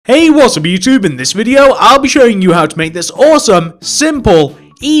Hey, what's up YouTube? In this video, I'll be showing you how to make this awesome, simple,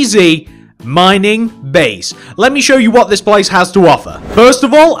 easy mining base. Let me show you what this place has to offer. First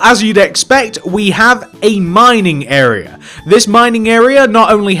of all, as you'd expect, we have a mining area. This mining area not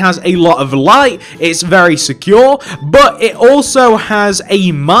only has a lot of light, it's very secure, but it also has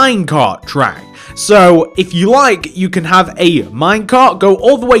a minecart track. So, if you like, you can have a minecart go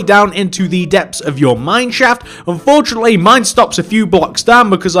all the way down into the depths of your mineshaft. Unfortunately, mine stops a few blocks down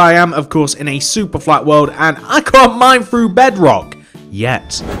because I am, of course, in a super flat world and I can't mine through bedrock.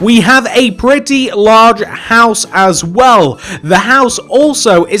 Yet. We have a pretty large house as well. The house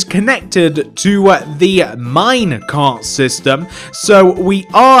also is connected to the minecart system, so we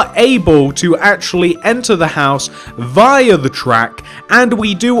are able to actually enter the house via the track, and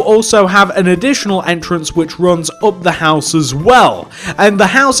we do also have an additional entrance which runs up the house as well. And the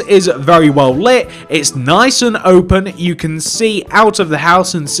house is very well lit, it's nice and open, you can see out of the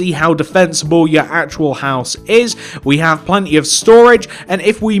house and see how defensible your actual house is. We have plenty of storage. And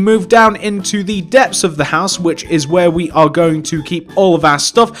if we move down into the depths of the house, which is where we are going to keep all of our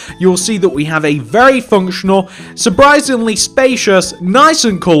stuff, you'll see that we have a very functional, surprisingly spacious, nice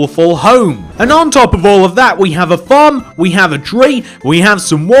and colourful home. And on top of all of that, we have a farm, we have a tree, we have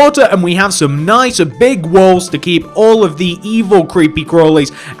some water, and we have some nice big walls to keep all of the evil creepy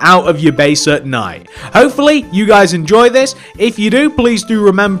crawlies out of your base at night. Hopefully, you guys enjoy this. If you do, please do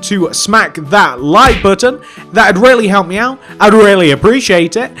remember to smack that like button. That'd really help me out. I'd really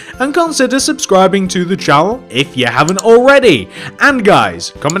appreciate it, and consider subscribing to the channel if you haven't already. And guys,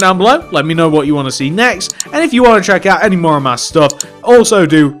 comment down below, let me know what you want to see next, and if you want to check out any more of my stuff, also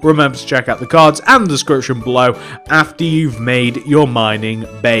do remember to check out the cards and the description below after you've made your mining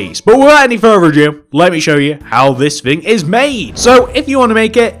base. But without any further ado, let me show you how this thing is made. So if you want to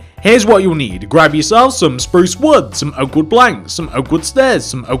make it, here's what you'll need. Grab yourself some spruce wood, some oak wood planks, some oak wood stairs,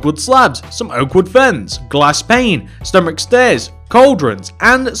 some oak wood slabs, some oak wood fence, glass pane, stomach stairs, cauldrons,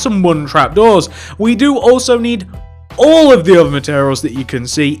 and some wooden trapdoors. We do also need all of the other materials that you can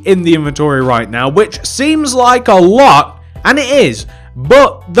see in the inventory right now, which seems like a lot, and it is,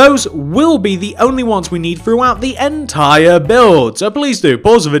 but those will be the only ones we need throughout the entire build. So please do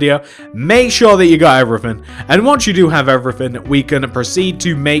pause the video, make sure that you got everything, and once you do have everything, we can proceed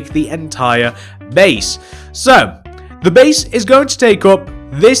to make the entire base. So the base is going to take up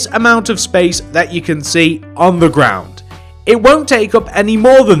this amount of space that you can see on the ground. It won't take up any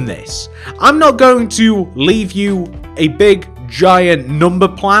more than this. I'm not going to leave you a big giant number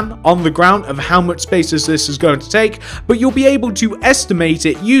plan on the ground of how much space this is going to take, but you'll be able to estimate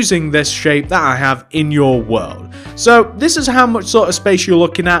it using this shape that I have in your world. So this is how much sort of space you're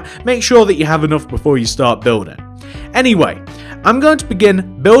looking at. Make sure that you have enough before you start building. Anyway, I'm going to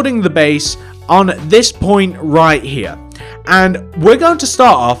begin building the base on this point right here. And we're going to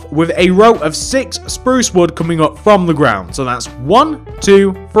start off with a row of 6 spruce wood coming up from the ground. So that's 1,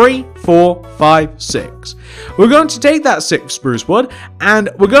 2, 3, 4, 5, 6. We're going to take that 6 spruce wood and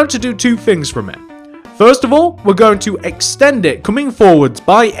we're going to do 2 things from it. First of all, we're going to extend it coming forwards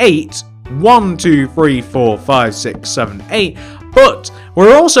by 8. 1, 2, 3, 4, 5, 6, 7, 8. But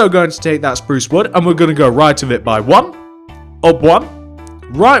we're also going to take that spruce wood and we're going to go right of it by 1, up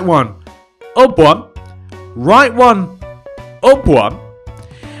 1, right 1, up 1, right 1, up 1.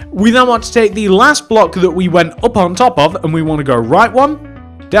 We then want to take the last block that we went up on top of and we want to go right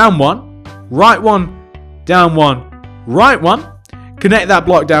 1, down 1, right 1, down 1, right 1. Connect that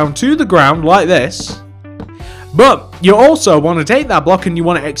block down to the ground like this. But you also want to take that block and you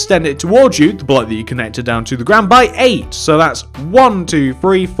want to extend it towards you, the block that you connected down to the ground, by 8. So that's 1, 2,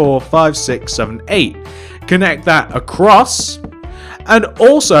 3, 4, 5, 6, 7, 8. Connect that across. And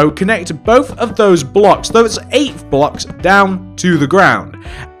also connect both of those blocks, those 8 blocks, down to the ground.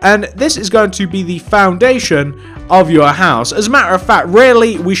 And this is going to be the foundation of your house. As a matter of fact,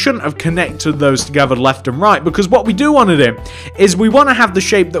 really, we shouldn't have connected those together left and right, because what we do want to do is we want to have the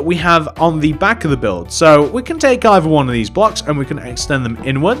shape that we have on the back of the build. So we can take either one of these blocks and we can extend them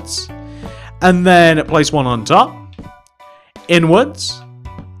inwards, and then place one on top, inwards,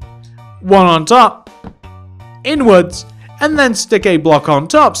 one on top, inwards, and then stick a block on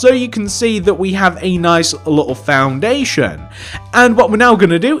top, so you can see that we have a nice little foundation. And what we're now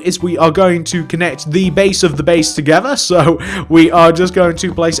going to do is we are going to connect the base of the base together. So we are just going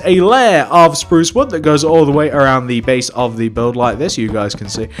to place a layer of spruce wood that goes all the way around the base of the build like this. You guys can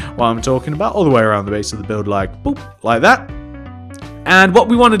see what I'm talking about, all the way around the base of the build like boop, like that. And what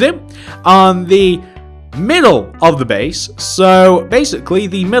we want to do on the middle of the base, so basically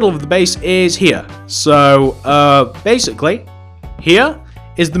the middle of the base is here. So basically here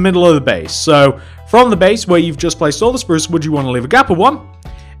is the middle of the base. So from the base where you've just placed all the spruce wood, you want to leave a gap of 1,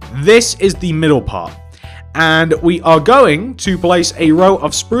 this is the middle part. And we are going to place a row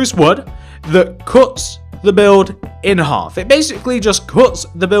of spruce wood that cuts the build in half. It basically just cuts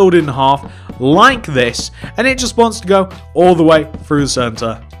the build in half like this, and it just wants to go all the way through the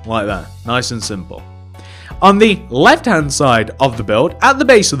center like that. Nice and simple. On the left hand side of the build, at the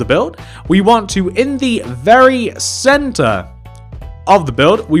base of the build, we want to, in the very center of the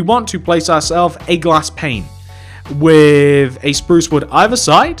build, we want to place ourselves a glass pane with a spruce wood either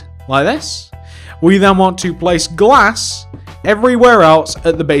side, like this. We then want to place glass everywhere else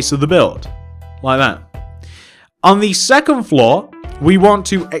at the base of the build, like that. On the second floor, we want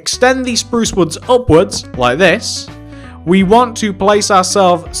to extend the spruce woods upwards, like this. We want to place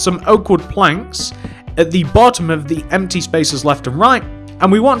ourselves some oak wood planks at the bottom of the empty spaces left and right,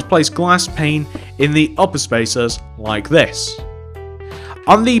 and we want to place glass pane in the upper spaces, like this.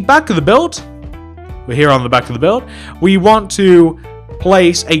 On the back of the build, we're here on the back of the build, we want to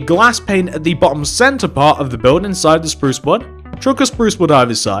place a glass pane at the bottom center part of the build inside the spruce wood, chuck a spruce wood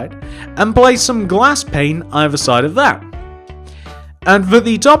either side, and place some glass pane either side of that. And for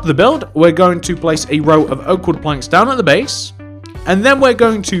the top of the build, we're going to place a row of oak wood planks down at the base, and then we're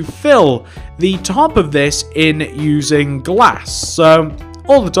going to fill the top of this in using glass. So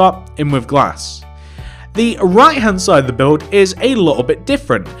all the top in with glass. The right hand side of the build is a little bit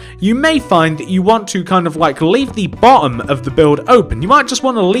different. You may find that you want to kind of like leave the bottom of the build open. You might just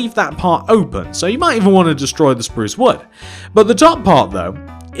want to leave that part open, so you might even want to destroy the spruce wood. But the top part though,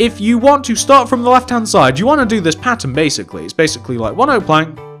 if you want to start from the left hand side, you want to do this pattern basically. It's basically like one oak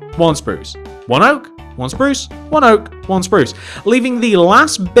plank, one spruce, one oak, one spruce, one oak, one spruce, leaving the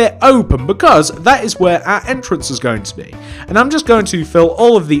last bit open because that is where our entrance is going to be. And I'm just going to fill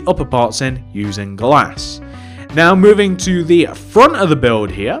all of the upper parts in using glass. Now moving to the front of the build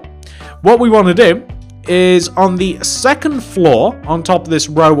here, what we want to do is on the second floor, on top of this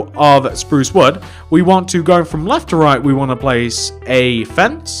row of spruce wood, we want to go from left to right, we want to place a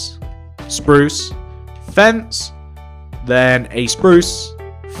fence, spruce, fence, then a spruce,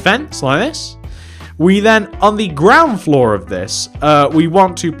 fence like this. We then, on the ground floor of this, we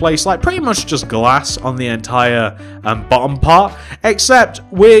want to place like pretty much just glass on the entire bottom part, except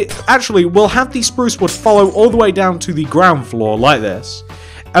we'll have the spruce wood follow all the way down to the ground floor like this.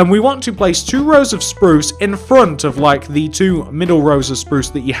 And we want to place 2 rows of spruce in front of like the 2 middle rows of spruce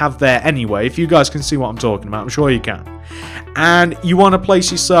that you have there anyway. If you guys can see what I'm talking about, I'm sure you can. And you want to place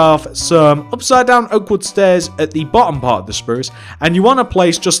yourself some upside down oak wood stairs at the bottom part of the spruce. And you want to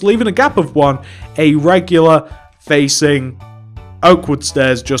place, just leaving a gap of 1, a regular facing oak wood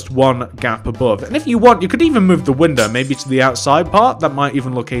stairs, just 1 gap above. And if you want, you could even move the window maybe to the outside part. That might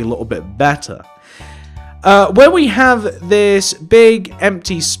even look a little bit better. Where we have this big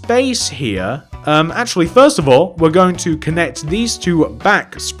empty space here, actually first of all, we're going to connect these 2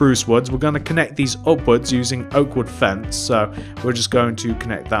 back spruce woods. We're going to connect these upwards using oak wood fence. So we're just going to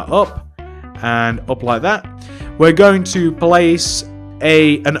connect that up and up like that. We're going to place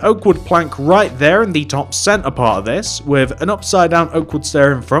an oak wood plank right there in the top center part of this with an upside down oak wood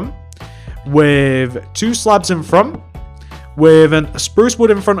stair in front, with 2 slabs in front, with a spruce wood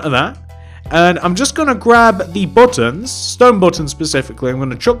in front of that. And I'm just going to grab the buttons, stone buttons specifically. I'm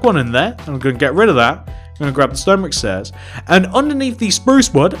going to chuck 1 in there. I'm going to get rid of that. I'm going to grab the stonebrick stairs. And underneath the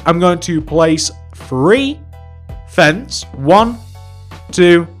spruce wood, I'm going to place 3 fence. 1,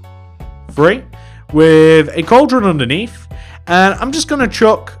 2, 3. With a cauldron underneath. And I'm just going to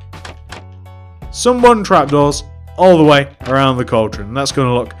chuck some wooden trapdoors all the way around the cauldron. And that's going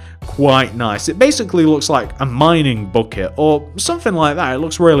to look quite nice. It basically looks like a mining bucket or something like that. It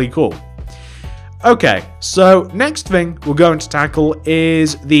looks really cool. Okay, so next thing we're going to tackle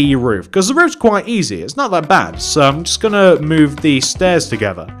is the roof, because the roof's quite easy, it's not that bad, so I'm just going to move the stairs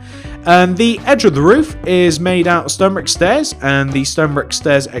together. And the edge of the roof is made out of stone brick stairs, and the stone brick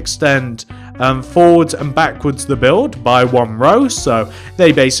stairs extend forwards and backwards the build by 1 row, so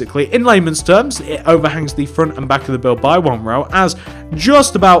they basically, in layman's terms, it overhangs the front and back of the build by 1 row, as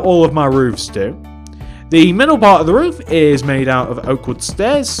just about all of my roofs do. The middle part of the roof is made out of oak wood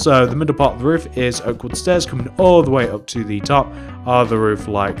stairs, so the middle part of the roof is oak wood stairs coming all the way up to the top of the roof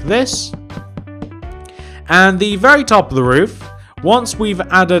like this. And the very top of the roof, once we've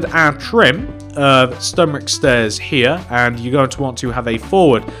added our trim of stone brick stairs here, and you're going to want to have a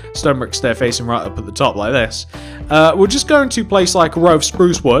forward stone brick stair facing right up at the top like this, we're just going to place like a row of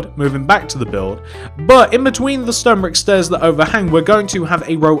spruce wood moving back to the build, but in between the stone brick stairs that overhang, we're going to have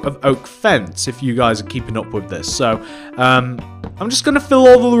a row of oak fence, if you guys are keeping up with this. So I'm just going to fill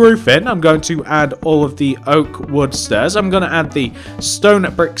all of the roof in. I'm going to add all of the oak wood stairs. I'm going to add the stone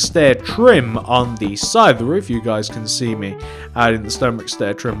brick stair trim on the side of the roof. You guys can see me adding the stone brick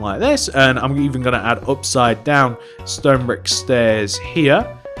stair trim like this, and I'm even going to add upside down stone brick stairs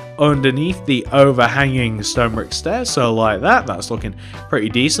here underneath the overhanging stone brick stairs, so like that. That's looking pretty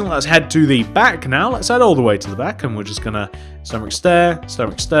decent. Let's head to the back now. Let's head all the way to the back, and we're just gonna stone brick stair, stone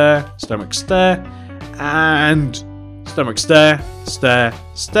brick stair, stone brick stair, and stone brick stair, stair,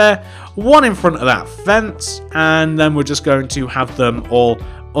 stair, one in front of that fence, and then we're just going to have them all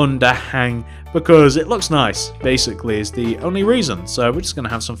underhang because it looks nice, basically, is the only reason. So we're just going to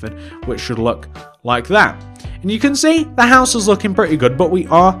have something which should look like that. And you can see the house is looking pretty good, but we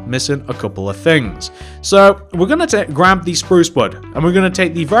are missing a couple of things. So we're going to grab the spruce wood, and we're going to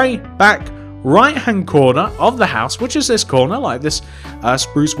take the very back right hand corner of the house, which is this corner, like this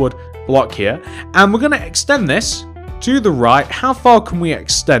spruce wood block here, and we're going to extend this to the right. How far can we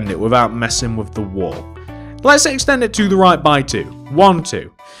extend it without messing with the wall? Let's extend it to the right by 2. 1,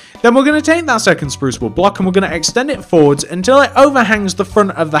 2. Then we're going to take that second spruce wood block and we're going to extend it forwards until it overhangs the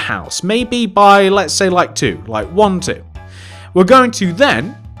front of the house. Maybe by, let's say, like 2. Like 1, 2. We're going to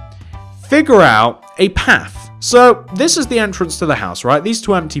then figure out a path. So this is the entrance to the house, right? These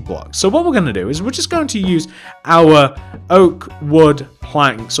 2 empty blocks. So what we're going to do is we're just going to use our oak wood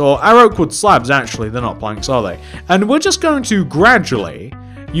planks, or our oak wood slabs, actually. They're not planks, are they? And we're just going to gradually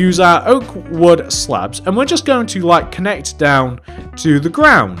use our oak wood slabs, and we're just going to like connect down to the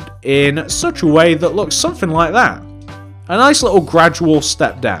ground in such a way that looks something like that. A nice little gradual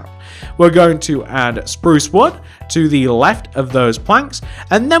step down. We're going to add spruce wood to the left of those planks,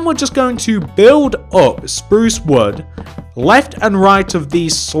 and then we're just going to build up spruce wood left and right of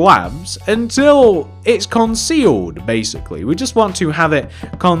these slabs until it's concealed, basically. We just want to have it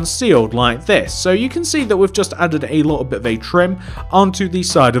concealed like this. So you can see that we've just added a little bit of a trim onto the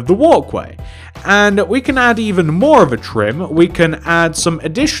side of the walkway. And we can add even more of a trim. We can add some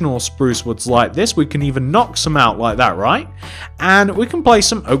additional spruce woods like this. We can even knock some out like that, right? And we can place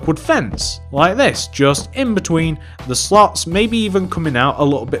some oak wood fence like this, just in between the slots, maybe even coming out a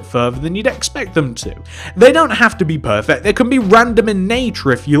little bit further than you'd expect them to. They don't have to be perfect. They can be random in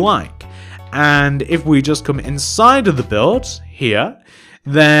nature if you like. And if we just come inside of the build here,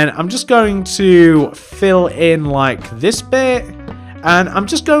 then I'm just going to fill in like this bit, and I'm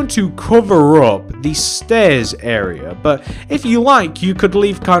just going to cover up the stairs area. But if you like, you could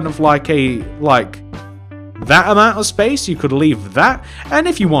leave kind of like that amount of space. You could leave that, and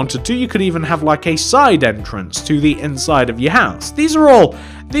if you wanted to, you could even have like a side entrance to the inside of your house. These are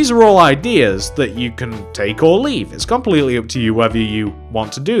all ideas that you can take or leave. It's completely up to you whether you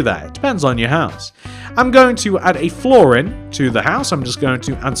want to do that. It depends on your house. I'm going to add a flooring to the house. I'm just going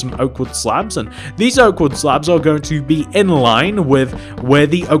to add some oak wood slabs, and these oak wood slabs are going to be in line with where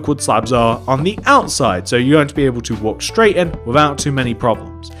the oak wood slabs are on the outside, so you're going to be able to walk straight in without too many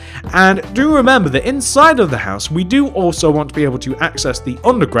problems. And do remember that inside of the house, we do also want to be able to access the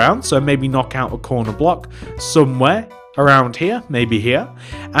underground, so maybe knock out a corner block somewhere around here, maybe here.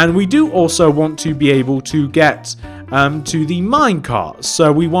 And we do also want to be able to get to the mine carts, so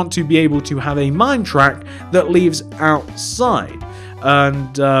we want to be able to have a mine track that leaves outside.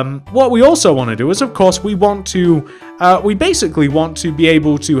 And what we also want to do is, of course, we basically want to be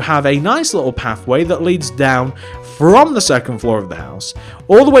able to have a nice little pathway that leads down from the second floor of the house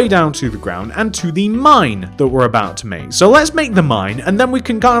all the way down to the ground and to the mine that we're about to make. So let's make the mine, and then we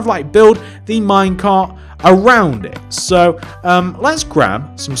can kind of like build the mine cart around it. So let's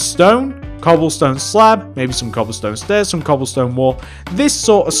grab some stone, cobblestone slab, maybe some cobblestone stairs, some cobblestone wall. This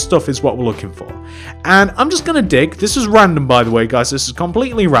sort of stuff is what we're looking for. And I'm just going to dig. This is random, by the way, guys. This is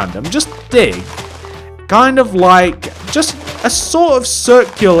completely random. Just dig kind of like just a sort of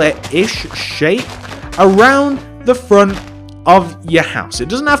circular-ish shape around the front of your house. It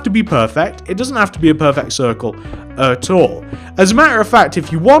doesn't have to be perfect. It doesn't have to be a perfect circle at all. As a matter of fact,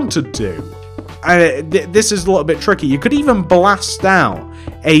 if you wanted to, this is a little bit tricky, you could even blast out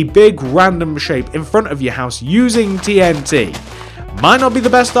a big random shape in front of your house using TNT. Might not be the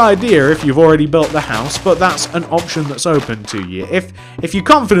best idea if you've already built the house, but that's an option that's open to you. If you're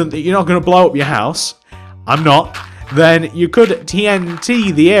confident that you're not going to blow up your house, I'm not, then you could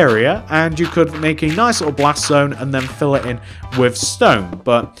TNT the area and you could make a nice little blast zone and then fill it in with stone.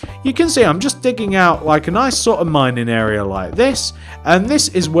 But you can see I'm just digging out like a nice sort of mining area like this, and this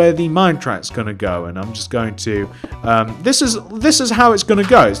is where the mine track's going to go. And I'm just going to this is how it's going to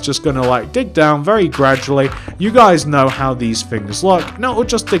go. It's just going to like dig down very gradually. You guys know how these things look. No, it'll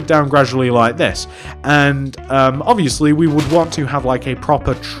just dig down gradually like this. And obviously we would want to have like a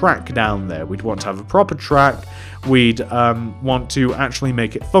proper track down there. We'd want to have a proper track. We'd want to actually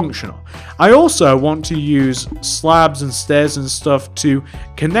make it functional. I also want to use slabs and stairs and stuff to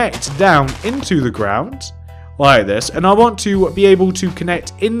connect down into the ground like this, and I want to be able to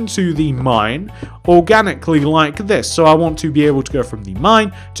connect into the mine organically like this. So I want to be able to go from the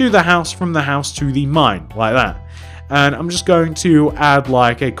mine to the house, from the house to the mine, like that. And I'm just going to add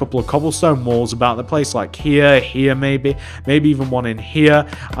like a couple of cobblestone walls about the place, like here maybe even one in here.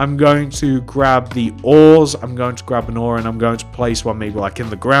 I'm going to grab the ores, I'm going to grab an ore, and I'm going to place one maybe like in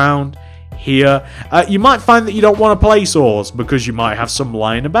the ground here. You might find that you don't want to place ores because you might have some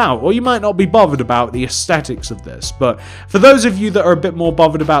lying about, or you might not be bothered about the aesthetics of this. But for those of you that are a bit more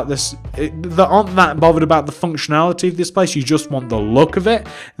bothered about this, that aren't that bothered about the functionality of this place, you just want the look of it,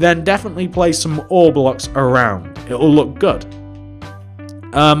 then definitely place some ore blocks around. It'll look good.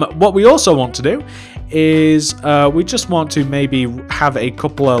 What we also want to do is we just want to maybe have a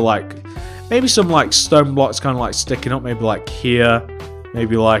couple of like, maybe some like stone blocks kind of like sticking up, maybe like here.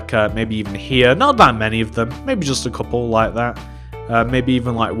 Maybe like, maybe even here. Not that many of them. Maybe just a couple like that. Maybe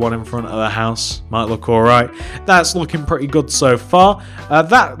even like one in front of the house. Might look alright. That's looking pretty good so far.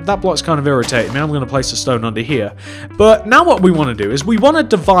 That block's kind of irritating me. I'm going to place a stone under here. But now what we want to do is we want to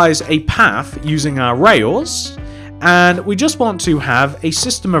devise a path using our rails. And we just want to have a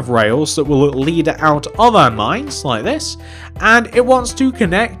system of rails that will lead out of our mines like this. And it wants to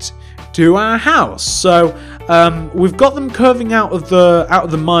connect to our house. So we've got them curving out of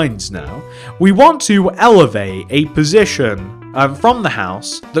the mines now. We want to elevate a position from the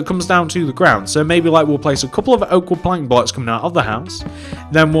house that comes down to the ground. So maybe like we'll place a couple of oak wood plank blocks coming out of the house.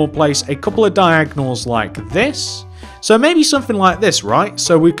 Then we'll place a couple of diagonals like this. So maybe something like this, right?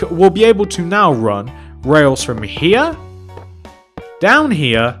 So we'll be able to now run rails from here, down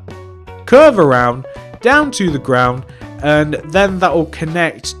here, curve around, down to the ground, and then that will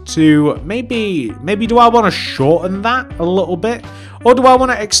connect to maybe do I want to shorten that a little bit, or do I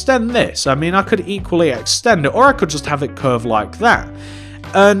want to extend this? I mean, I could equally extend it, or I could just have it curve like that.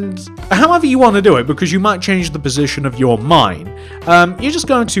 And however you want to do it, because you might change the position of your mine, you're just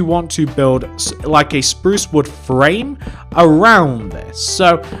going to want to build like a spruce wood frame around this.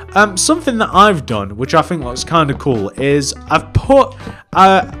 So something that I've done, which I think looks kind of cool, is I've put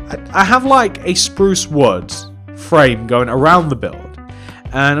I have like a spruce wood frame going around the build,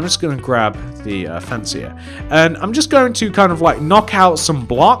 and I'm just going to grab the fence here, and I'm just going to kind of like knock out some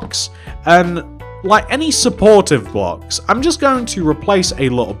blocks, and like any supportive blocks, I'm just going to replace a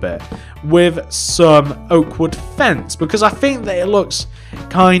little bit with some oak wood fence, because I think that it looks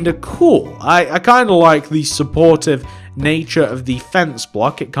kind of cool. I kind of like the supportive nature of the fence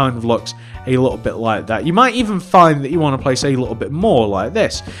block. It kind of looks a little bit like that. You might even find that you want to place a little bit more like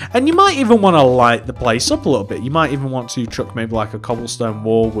this, and you might even want to light the place up a little bit. You might even want to chuck maybe like a cobblestone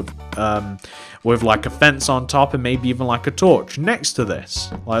wall with like a fence on top, and maybe even like a torch next to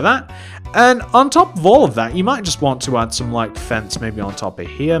this, like that. And on top of all of that, you might just want to add some like fence maybe on top of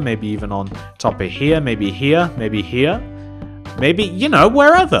here, maybe even on top of here, maybe here, maybe here, maybe, you know,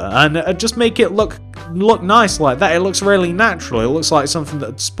 wherever, and just make it look nice like that. It looks really natural. It looks like something that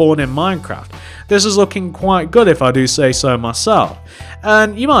would spawn in Minecraft. This is looking quite good, if I do say so myself.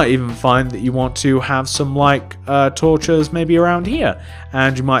 And you might even find that you want to have some like torches maybe around here,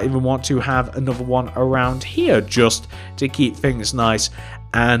 and you might even want to have another one around here just to keep things nice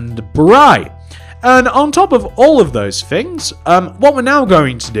and bright. And on top of all of those things, what we're now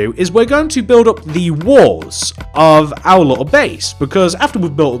going to do is we're going to build up the walls of our little base, because after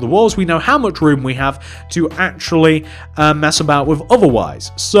we've built up the walls, we know how much room we have to actually mess about with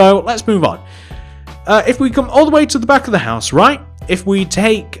otherwise. So let's move on. If we come all the way to the back of the house, right? If we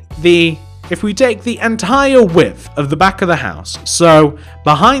take the entire width of the back of the house, so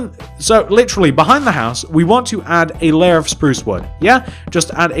literally behind the house, we want to add a layer of spruce wood. Yeah,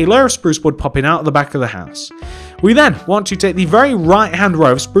 just add a layer of spruce wood popping out of the back of the house. We then want to take the very right hand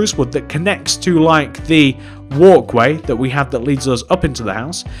row of spruce wood that connects to like the walkway that we have that leads us up into the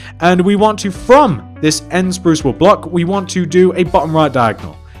house, and we want to, from this end spruce wood block, we want to do a bottom right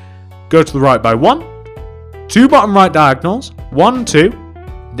diagonal. Go to the right by 1, 2 bottom right diagonals, 1, 2,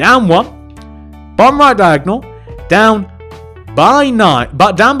 down 1, bottom right diagonal, down by 9,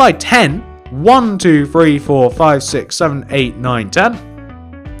 but down by 10, 1, 2, 3, 4, 5, 6, 7, 8, 9,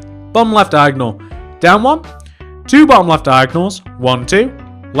 10, bottom left diagonal, down 1, 2 bottom left diagonals, 1, 2,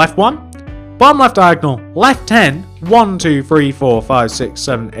 left 1, bottom left diagonal, left 10, 1, 2, 3, 4, 5, 6,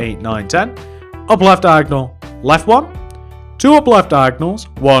 7, 8, 9, 10, up left diagonal, left 1, 2 up left diagonals,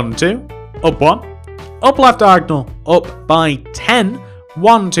 1, 2, up 1, up left diagonal, up by 10,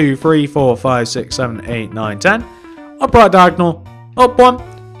 1, 2, 3, 4, 5, 6, 7, 8, 9, 10, up right diagonal, up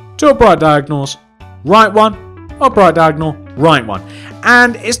 1, 2 up right diagonals, right 1, up right diagonal, right 1.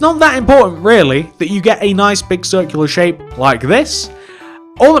 And it's not that important really that you get a nice big circular shape like this.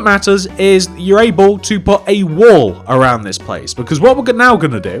 all that matters is you're able to put a wall around this place, because what we're now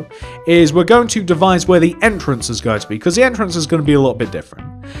going to do is we're going to devise where the entrance is going to be, because the entrance is going to be a little bit different.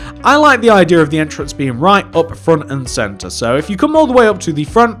 I like the idea of the entrance being right up front and center, so if you come all the way up to the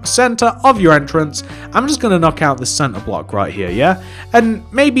front center of your entrance, I'm just going to knock out this center block right here, yeah? And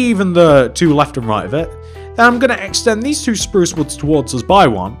maybe even the two left and right of it. Then I'm going to extend these two spruce woods towards us by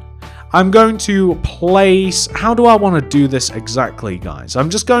one. I'm going to place... How do I want to do this exactly, guys? I'm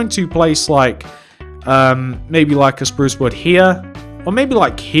just going to place, like, maybe like a spruce wood here, or maybe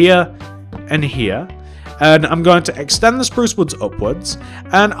like here and here. And I'm going to extend the spruce woods upwards,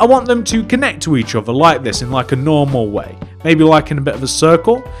 and I want them to connect to each other like this, in like a normal way. Maybe like in a bit of a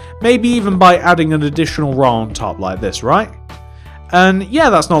circle, maybe even by adding an additional row on top like this, right? And yeah,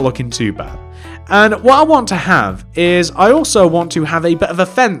 that's not looking too bad. And what I want to have is, I also want to have a bit of a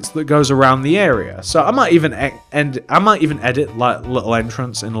fence that goes around the area. So I might even edit like little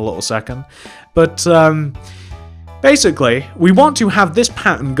entrance in a little second. But basically, we want to have this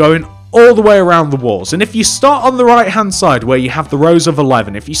pattern going all the way around the walls. And if you start on the right hand side where you have the rows of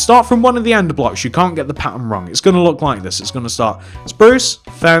 11, if you start from one of the end blocks, you can't get the pattern wrong. It's going to look like this. It's going to start spruce,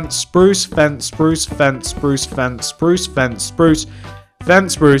 fence, spruce, fence, spruce, fence, spruce, fence, spruce, fence, spruce,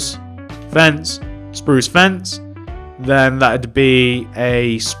 fence, spruce, fence, spruce, fence. Then that'd be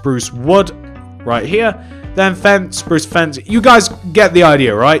a spruce wood right here. Then fence, spruce, fence. You guys get the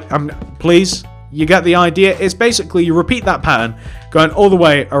idea, right? Please, you get the idea. It's basically you repeat that pattern going all the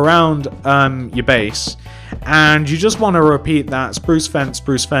way around your base, and you just want to repeat that spruce, fence,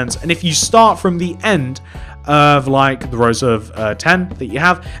 and if you start from the end of like the rows of 10 that you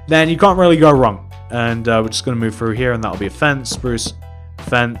have, then you can't really go wrong. And we're just going to move through here, and that'll be a fence, spruce,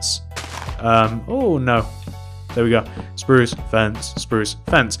 fence. Oh no, there we go, spruce,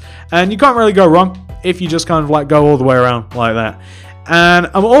 fence, and you can't really go wrong if you just kind of like go all the way around like that. And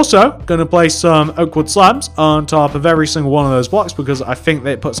I'm also going to place some oak wood slabs on top of every single one of those blocks, because I think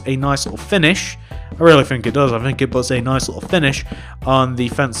that it puts a nice little finish. I really think it does. I think it puts a nice little finish on the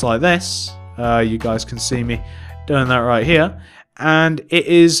fence like this. You guys can see me doing that right here. And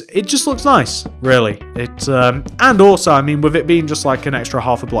it just looks nice, really. And also, I mean, with it being just like an extra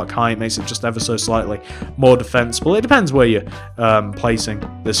half a block high, it makes it just ever so slightly more defensible. It depends where you're placing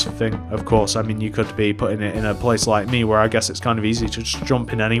this thing, of course. I mean, you could be putting it in a place like me, where I guess it's kind of easy to just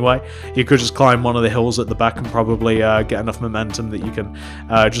jump in anyway. You could just climb one of the hills at the back and probably get enough momentum that you can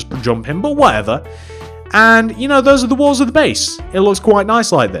just jump in, but whatever. And, you know, those are the walls of the base. It looks quite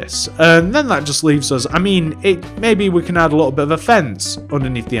nice like this. And then that just leaves us, I mean, maybe we can add a little bit of a fence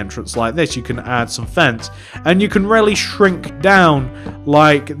underneath the entrance like this. You can add some fence. And you can really shrink down,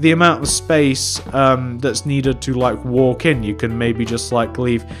 like, the amount of space that's needed to, like, walk in. You can maybe just, like,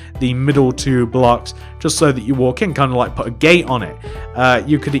 leave the middle two blocks just so that you walk in, kind of like put a gate on it.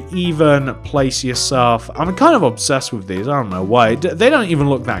 You could even place yourself, I'm kind of obsessed with these, I don't know why. They don't even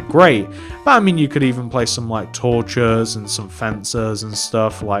look that great. But, I mean, you could even place some like torches and some fences and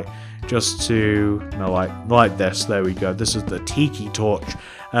stuff, like just to, you know, like this. There we go. This is the tiki torch.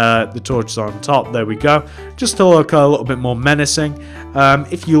 The torch is on top. There we go. Just to look a little bit more menacing.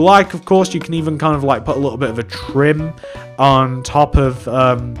 If you like, of course, you can even kind of like put a little bit of a trim on top of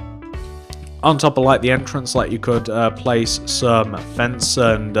like the entrance. Like you could place some fence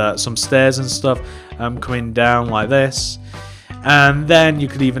and some stairs and stuff coming down like this. And then you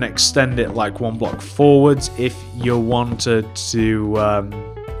could even extend it like one block forwards if you wanted to, I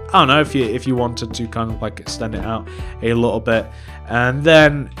don't know, if you wanted to kind of like extend it out a little bit. And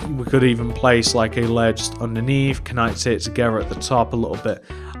then we could even place like a layer just underneath, connect it together at the top a little bit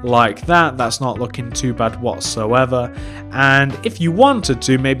like that. That's not looking too bad whatsoever. And if you wanted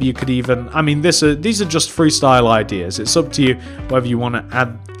to, maybe you could even, I mean, these are just freestyle ideas. It's up to you whether you want to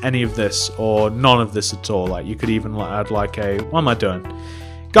add any of this or none of this at all. Like you could even add like a, what am I doing?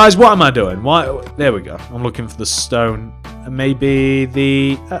 Guys, what am I doing? Why? There we go. I'm looking for the stone. Maybe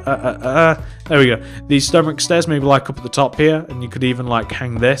the, there we go. These stonebrick stairs, maybe like up at the top here. And you could even like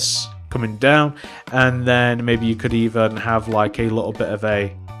hang this coming down. And then maybe you could even have like a little bit of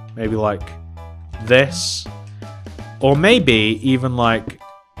a, maybe like this. Or maybe even like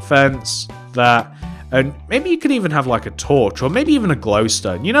fence, that. And maybe you could even have like a torch, or maybe even a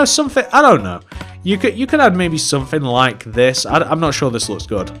glowstone. You know, something, I don't know. You could add maybe something like this. I'm not sure this looks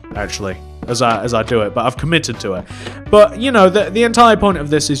good, actually, as I do it, but I've committed to it. But, you know, the entire point of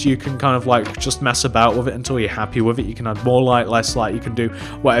this is you can kind of like just mess about with it until you're happy with it. You can add more light, less light, you can do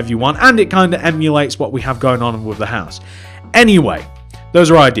whatever you want, and it kind of emulates what we have going on with the house. Anyway,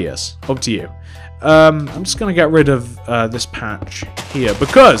 those are ideas. Up to you. I'm just going to get rid of this patch here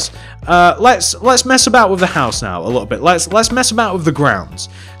because let's mess about with the house now a little bit. Let's mess about with the grounds.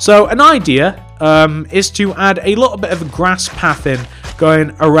 So an idea is to add a little bit of a grass path in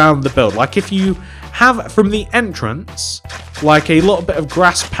going around the build. Like if you have from the entrance like a little bit of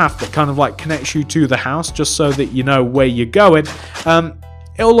grass path that kind of like connects you to the house, just so that you know where you're going.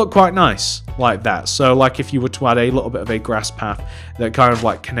 It'll look quite nice like that. So like if you were to add a little bit of a grass path that kind of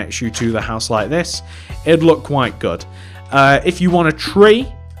like connects you to the house like this, it'd look quite good. If you want a tree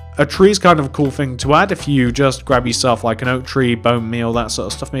is kind of a cool thing to add. If you just grab yourself like an oak tree, bone meal, that sort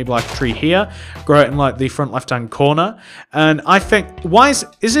of stuff, maybe like a tree here, grow it in like the front left hand corner. And I think, why is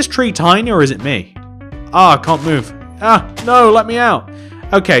this tree tiny or is it me? Ah, I can't move. Ah, no, let me out.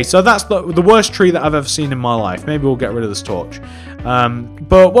 Okay, so that's the worst tree that I've ever seen in my life. Maybe we'll get rid of this torch.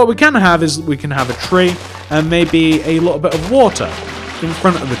 But what we can have is we can have a tree and maybe a little bit of water in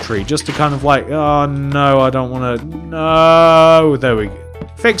front of the tree, just to kind of like, oh no, I don't want to, no, there we go.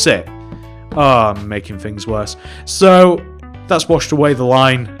 Fix it. Oh, I'm making things worse. So that's washed away the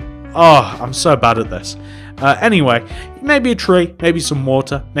line. Oh, I'm so bad at this. Anyway, maybe a tree, maybe some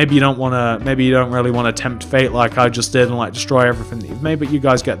water. Maybe you don't really want to tempt fate like I just did and like destroy everything that you've made, but you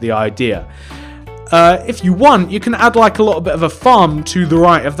guys get the idea. If you want, you can add like a little bit of a farm to the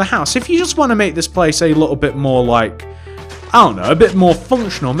right of the house. If you just want to make this place a little bit more like, I don't know, a bit more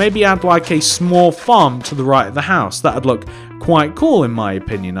functional, maybe add like a small farm to the right of the house. That'd look quite cool in my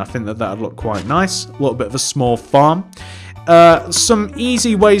opinion. I think that that'd look quite nice. A little bit of a small farm. Some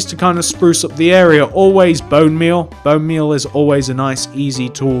easy ways to kind of spruce up the area. Always bone meal. Bone meal is always a nice, easy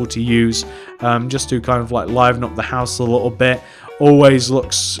tool to use, just to kind of like liven up the house a little bit. Always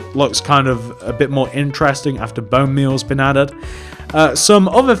looks kind of a bit more interesting after bone meal's been added. Some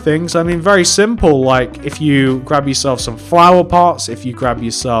other things, I mean, very simple, like if you grab yourself some flower pots, if you grab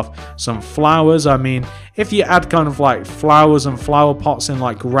yourself some flowers, I mean, if you add kind of like flowers and flower pots in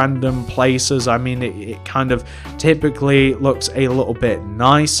like random places, I mean, it kind of typically looks a little bit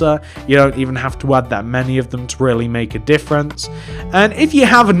nicer. You don't even have to add that many of them to really make a difference. And if you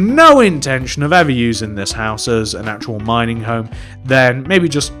have no intention of ever using this house as an actual mining home, then maybe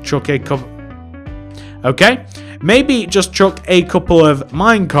just chuck a couple... Okay? Maybe just chuck a couple of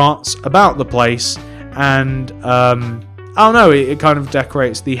mine carts about the place and, I don't know, it kind of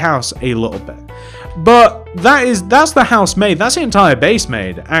decorates the house a little bit. But that's the house made. That's the entire base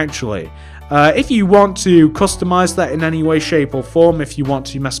made, actually. If you want to customize that in any way, shape or form, if you want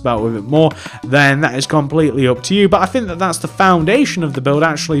to mess about with it more, then that is completely up to you. But I think that that's the foundation of the build,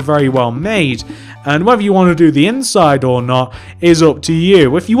 actually very well made. And whether you want to do the inside or not is up to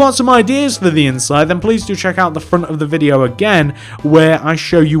you. If you want some ideas for the inside, then please do check out the front of the video again, where I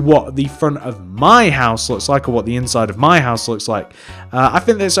show you what the front of my house looks like, or what the inside of my house looks like. I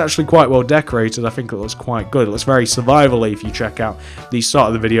think that it's actually quite well decorated. I think it looks quite good. It looks very survival-y if you check out the start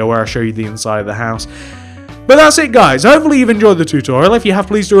of the video where I show you the inside of the house. But that's it, guys. Hopefully you've enjoyed the tutorial. If you have,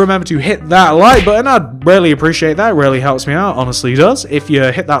 please do remember to hit that like button. I'd really appreciate that. It really helps me out, honestly does. If you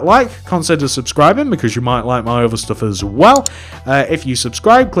hit that like, consider subscribing, because you might like my other stuff as well. If you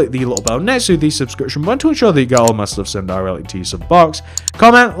subscribe, click the little bell next to the subscription button to ensure that you get all my stuff sent directly to your sub box.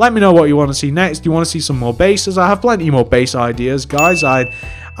 Comment, let me know what you want to see next. Do you want to see some more bases? I have plenty more base ideas, guys.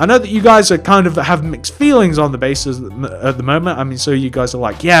 I know that you guys are kind of have mixed feelings on the bases at the moment. I mean, so you guys are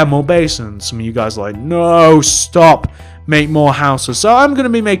like, yeah, more base, and some of you guys are like, no, stop, make more houses. So I'm going to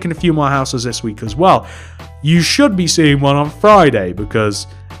be making a few more houses this week as well. You should be seeing one on Friday because,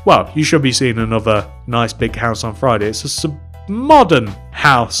 well, you should be seeing another nice big house on Friday. It's a modern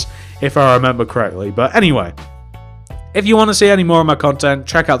house, if I remember correctly. But anyway, if you want to see any more of my content,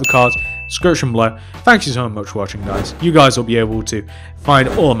 check out the cards, description below. Thank you so much for watching, guys. You guys will be able to find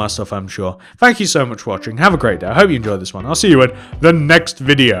all of my stuff, I'm sure. Thank you so much for watching. Have a great day. I hope you enjoyed this one. I'll see you in the next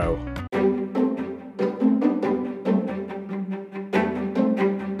video.